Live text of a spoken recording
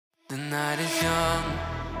night is young,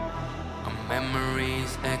 our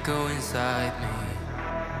memories echo inside me.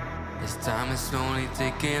 This time is slowly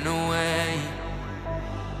ticking away.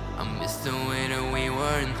 I miss the way that we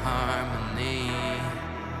were in harmony.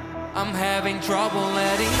 I'm having trouble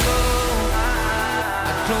letting go.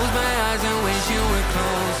 I close my eyes and wish you were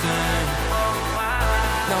closer.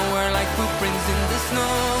 Now we're like footprints in the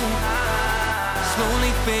snow,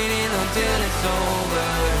 slowly fading until it's over.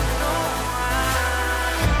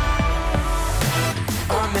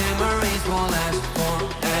 Our memories won't last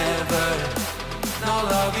forever. Now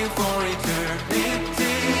love you for eternity.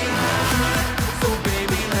 So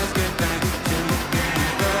baby, let's get back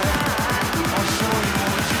together. I'll show you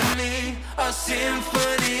what you need, a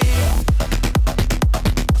symphony.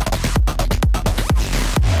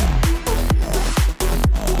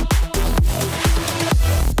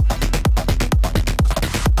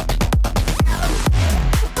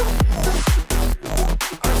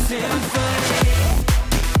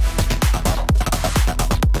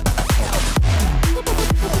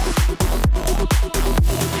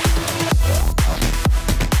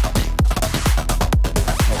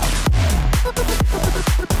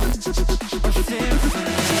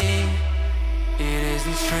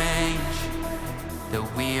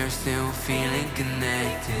 Feeling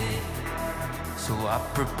connected, so I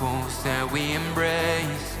propose that we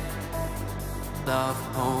embrace love,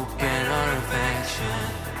 hope, and our affection.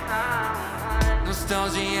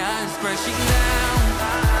 Nostalgia is crashing down,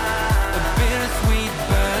 a bittersweet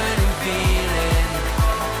burning feeling.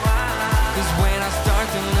 'Cause when I start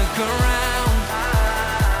to look around,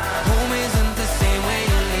 home isn't the same way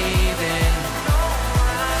you're leaving.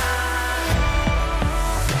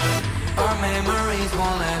 Our memories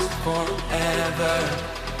won't last forever.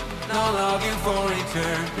 Now love you for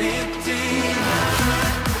eternity.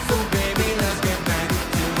 So baby, let's get back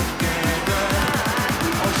together.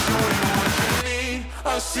 I'll show you what you need, a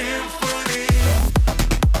symphony.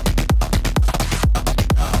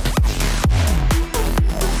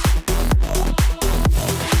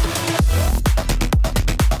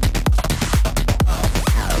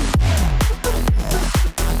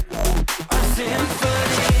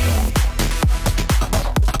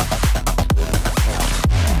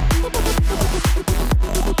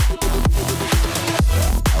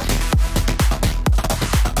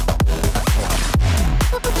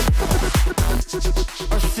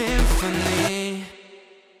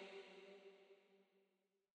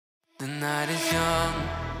 The night is young,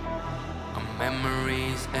 our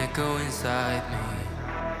memories echo inside me.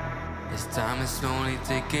 This time is slowly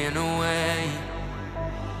ticking away.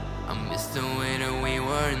 I miss the way that we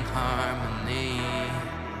were in harmony.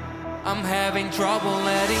 I'm having trouble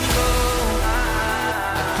letting go.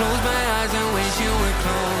 I close my eyes and wish you were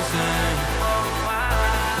closer.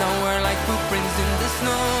 Now we're like footprints in the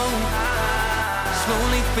snow,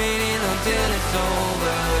 slowly fading until it's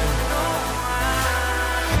over.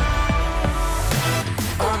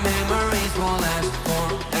 Our memories won't last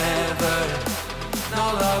forever. Now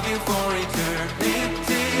love you for eternity.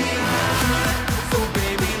 So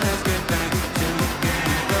baby, let's get back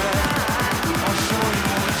together. I'll show you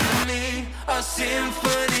what you need, a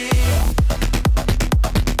symphony.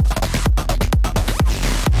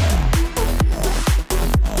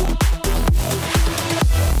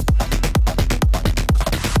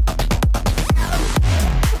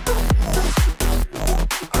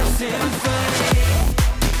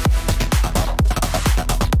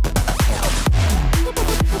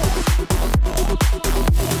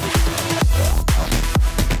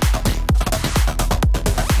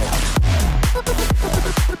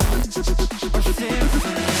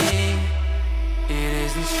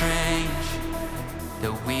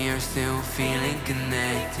 Still feeling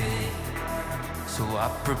connected, so I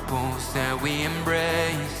propose that we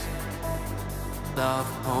embrace love,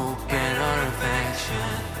 hope, and our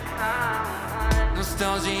affection.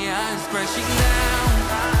 Nostalgia is crashing down,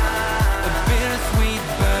 a bittersweet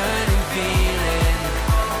burning feeling.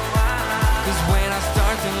 'Cause when I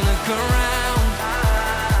start to look around,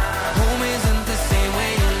 home isn't the same way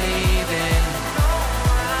you're leaving.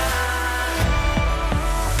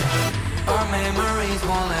 Our memories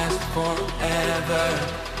won't last forever.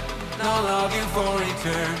 Now love you for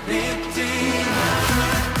eternity.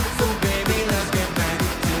 So baby, let's get back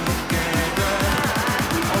together.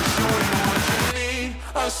 I'll show you what you need,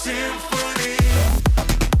 a symphony.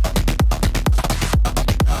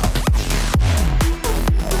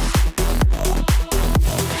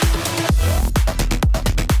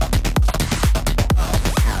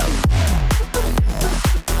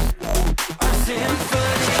 A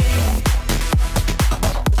symphony.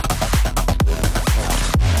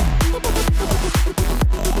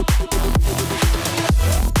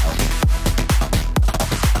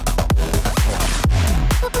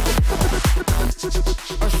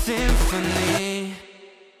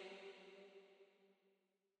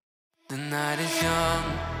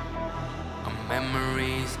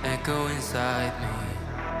 memories echo inside me.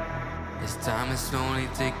 As time is slowly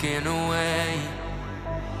ticking away,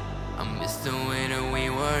 I miss the way that we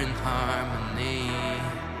were in harmony.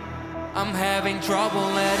 I'm having trouble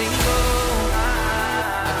letting go.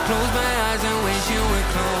 I close my eyes and wish you were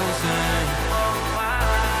closer.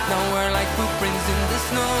 Now we're like footprints in the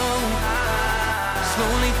snow,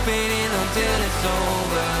 slowly fading until it's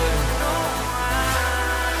over.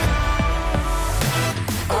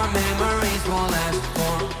 Our memories won't last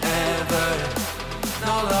forever.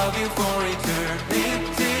 Now love you for eternity.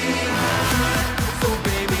 So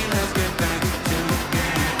baby, let's get back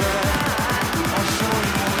together. I'll show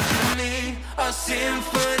you what you need, a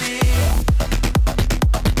symphony.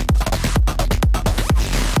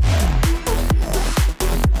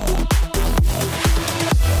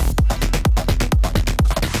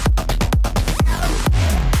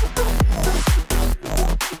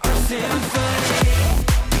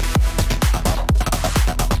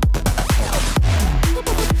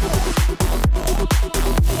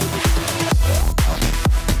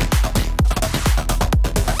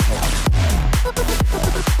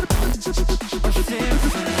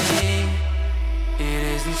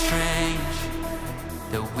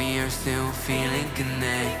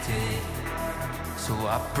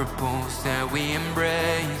 Propose that we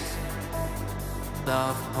embrace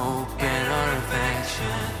love, hope, and our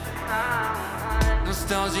affection.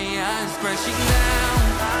 Nostalgia is crashing down,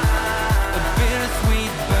 a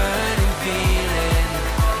bittersweet burning feeling.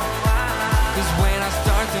 'Cause when I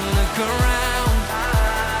start to look around,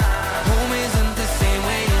 home isn't the same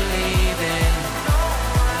way you're leaving.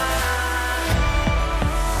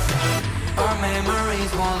 Our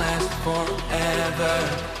memories won't last forever.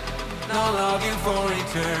 Now love you for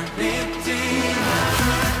eternity.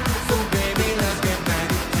 So baby, let's get back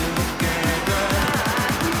together.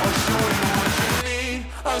 I'll show you what you need,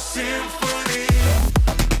 a symphony.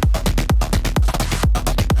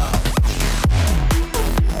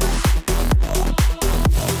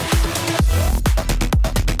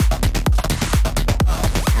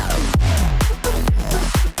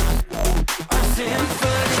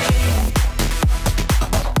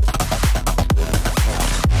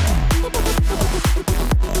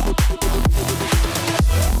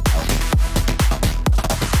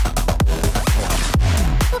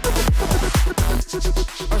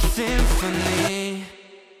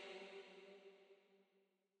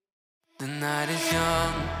 The night is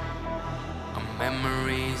young, our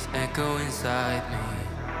memories echo inside me.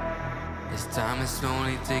 As time is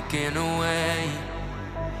slowly ticking away,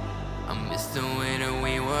 I miss the way that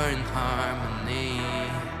we were in harmony.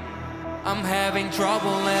 I'm having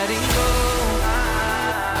trouble letting go.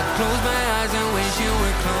 I close my eyes and wish you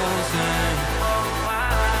were closer.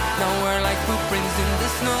 Now we're like footprints in the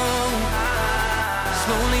snow,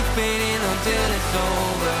 slowly fading until it's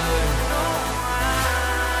over.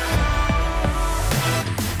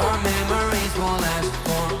 Our memories won't last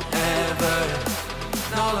forever.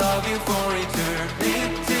 Now love you for eternity.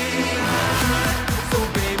 So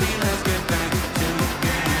baby, let's get back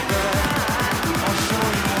together. I'll show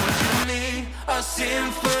you what you need, a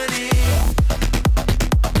symphony.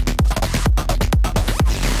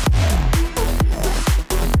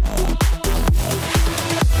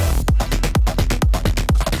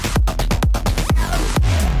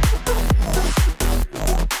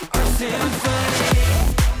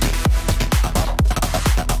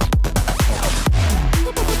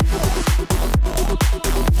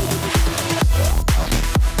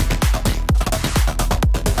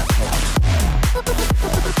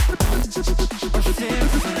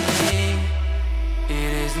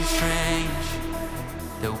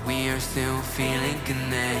 Feeling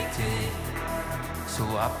connected, so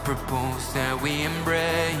I propose that we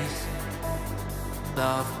embrace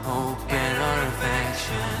love, hope, and our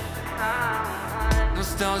affection.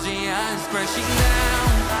 Nostalgia is crashing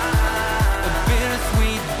down, a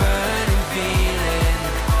bittersweet burning feeling.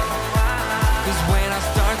 'Cause when I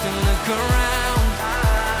start to look around,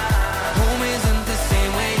 home isn't the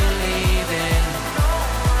same way you're leaving.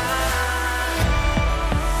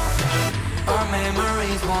 Our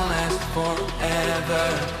memories won't last forever.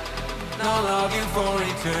 Now love you for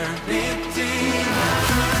eternity.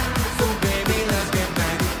 So baby, let's get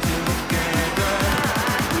back together.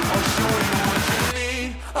 I'll show you what you need,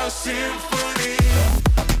 a symphony.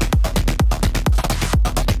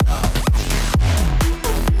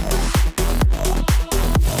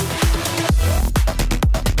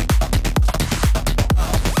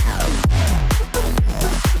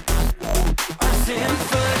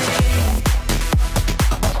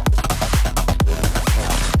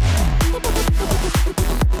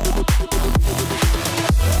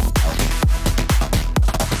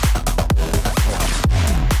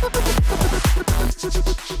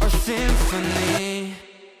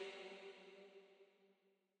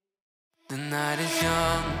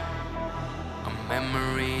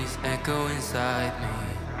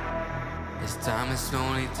 As time is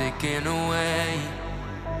slowly ticking away,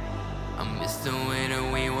 I miss the way that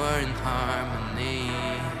we were in harmony.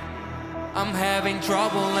 I'm having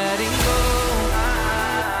trouble letting go.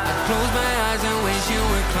 I close my eyes and wish you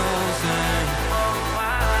were closer.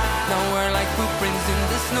 Now we're like footprints in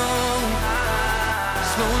the snow,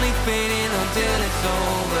 slowly fading until it's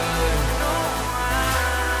over.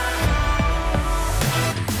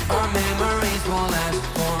 Our memories won't last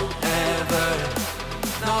forever.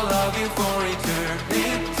 Now love you for eternity.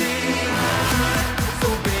 So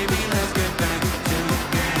baby, let's get back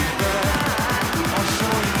together. I'll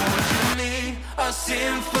show you what you need, a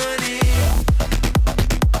symphony.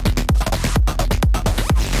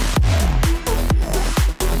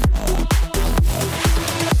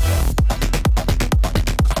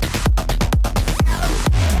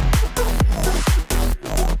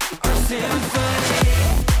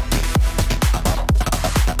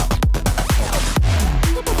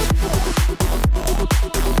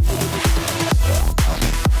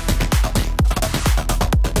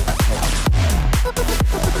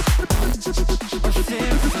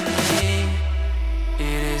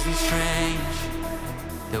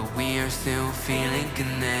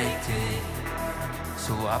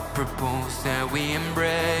 I propose that we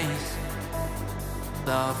embrace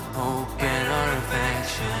love, hope, and our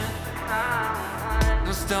affection.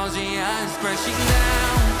 Nostalgia is crashing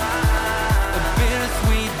down, a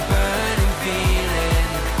bittersweet burning feeling.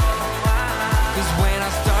 'Cause when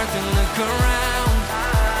I start to look around,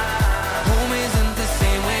 home isn't the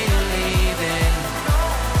same way you're leaving.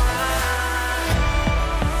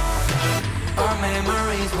 Our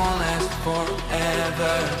memories won't last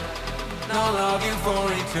forever. I'll love you for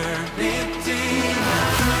eternity.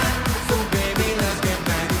 So baby, let's get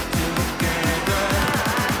back together.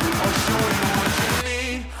 I'll show you what you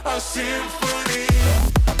need, a symphony.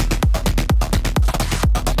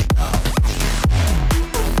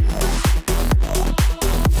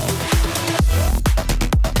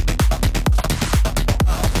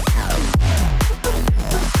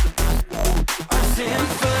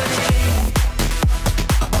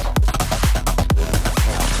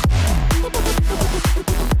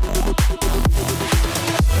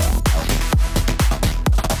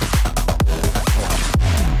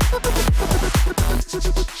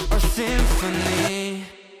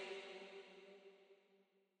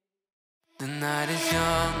 The night is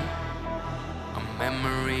young, our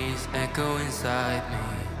memories echo inside me.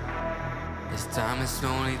 As time is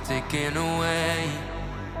slowly ticking away,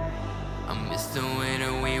 I miss the way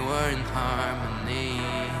that we were in harmony.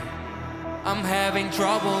 I'm having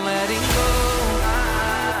trouble letting go.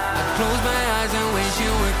 I close my eyes and wish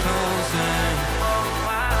you were closer.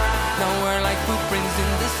 Now we're like footprints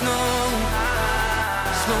in the snow,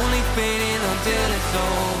 slowly fading until it's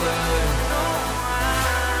over.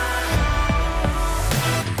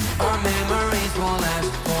 Our memories won't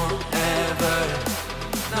last forever.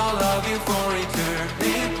 Now love you for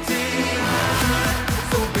eternity.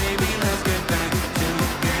 So baby, let's get back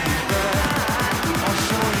together. I'll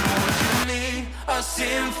show you what you need, a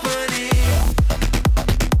symphony.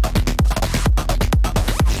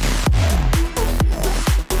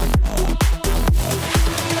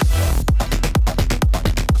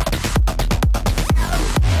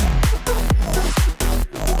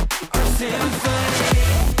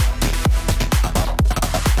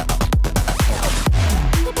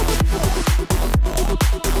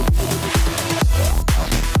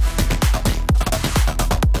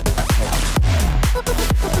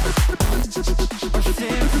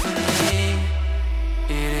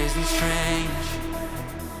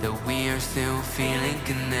 Feeling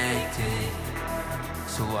connected,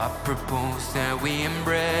 so I propose that we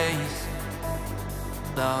embrace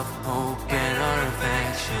love, hope, and our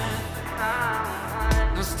affection.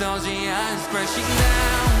 Nostalgia is crashing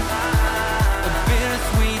down, a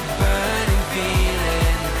bittersweet burning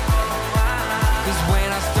feeling. 'Cause when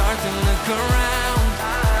I start to look around,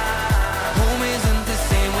 home isn't the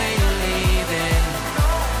same way you're leaving.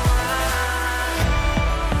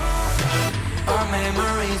 Our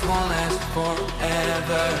memories won't last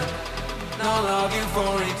forever. I'll love you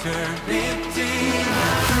for eternity.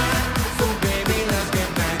 So baby, let's get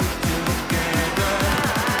back together.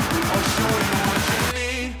 I'll show you what you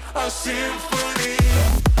need, a symphony.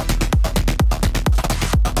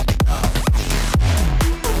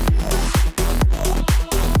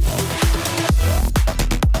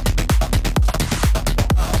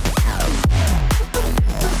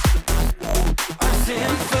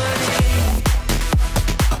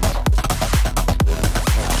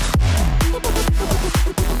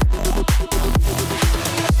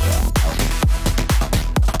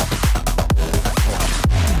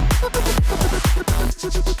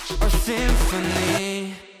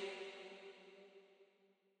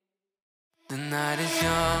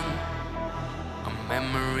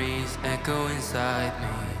 echo inside me.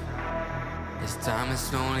 This time is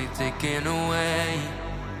slowly taken away.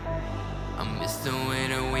 I miss the way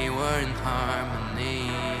that we were in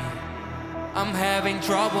harmony. I'm having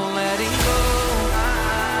trouble letting go.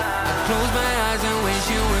 I close my eyes and wish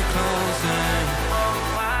you were closer.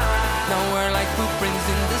 Now we're like footprints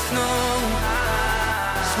in the snow,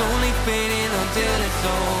 slowly fading until it's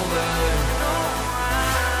over.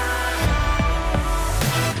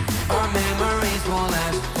 Our memories won't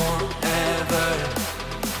last forever.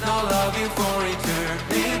 Now love you for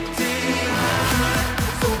eternity.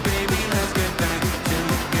 So baby, let's get back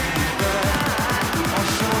together. I'll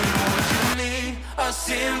show you what you need, a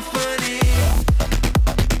symphony.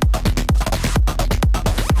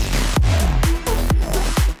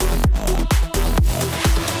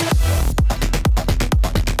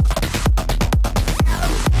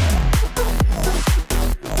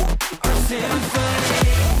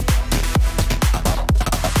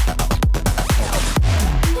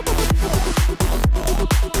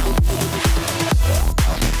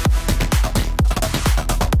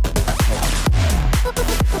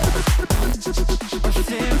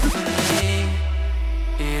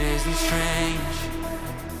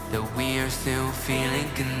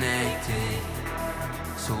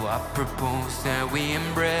 Propose that we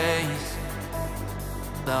embrace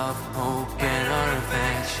love, hope, and our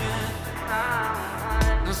affection.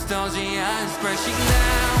 Nostalgia is crashing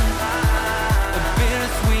down, a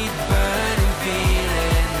bittersweet burning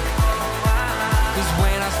feeling. 'Cause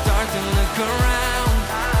when I start to look around,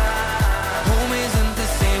 home isn't the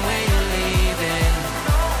same way you're leaving.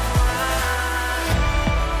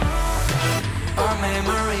 Our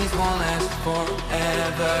memories won't last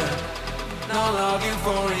forever. I'll love you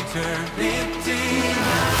for eternity.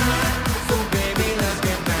 So baby, let's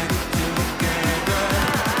get back together.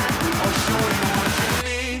 I'll show you what you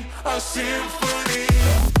need, a symphony.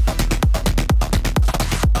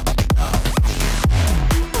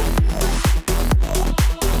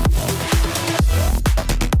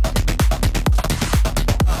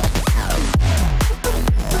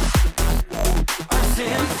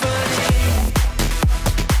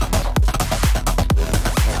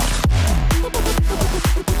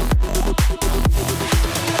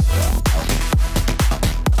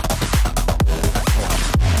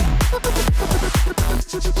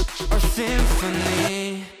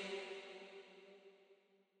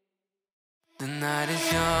 The night is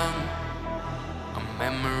young, our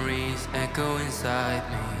memories echo inside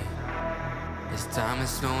me. This time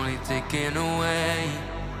is slowly taken away.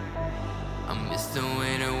 I miss the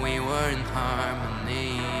way that we were in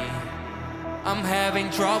harmony. I'm having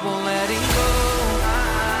trouble letting go.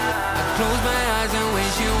 I close my eyes and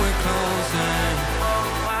wish you were closer.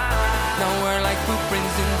 Now we're like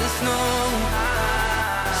footprints in the snow,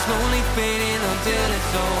 slowly fading until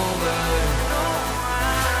it's over.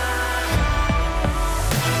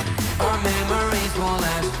 Our memories won't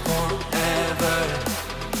last forever.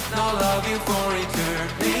 Now love you for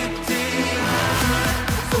eternity.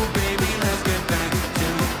 So baby, let's get back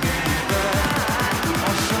together.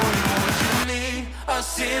 I'll show you what you need, a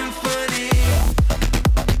symphony.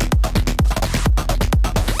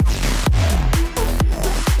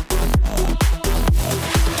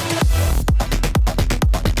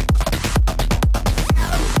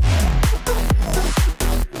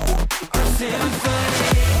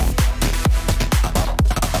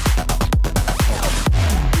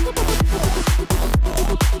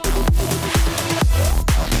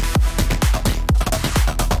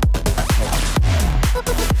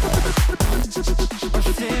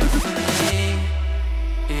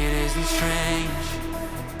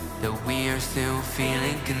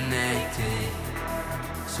 Feeling connected,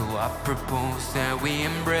 so I propose that we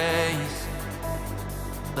embrace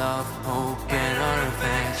love, hope, and our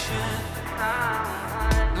affection.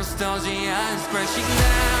 Nostalgia is crashing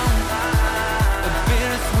down, a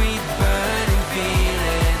bittersweet burning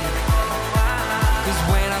feeling. 'Cause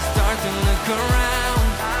when I start to look around,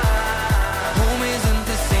 home isn't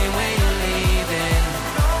the same way you're leaving.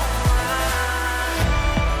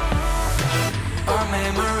 Our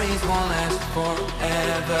memories won't last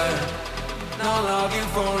forever. Now love you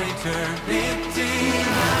for eternity.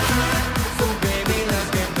 So baby, let's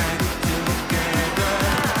get back together.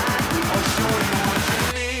 I'll show you what you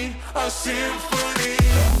need, a symphony.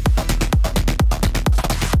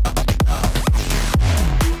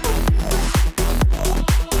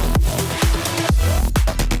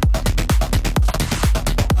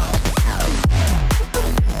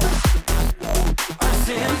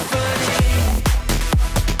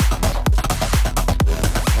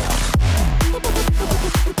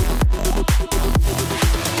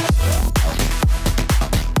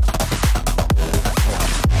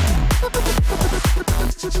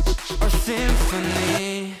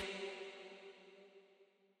 symphony.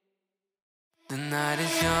 The night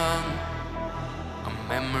is young, our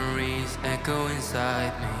memories echo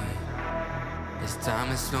inside me. As time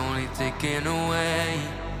is slowly ticking away,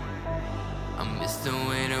 I miss the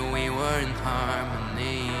way that we were in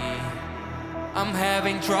harmony. I'm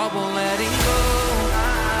having trouble letting go.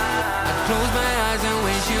 I close my eyes and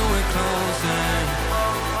wish you were closer.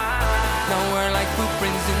 Now we're like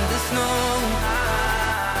footprints in the snow,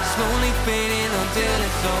 slowly fading until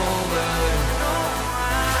it's over.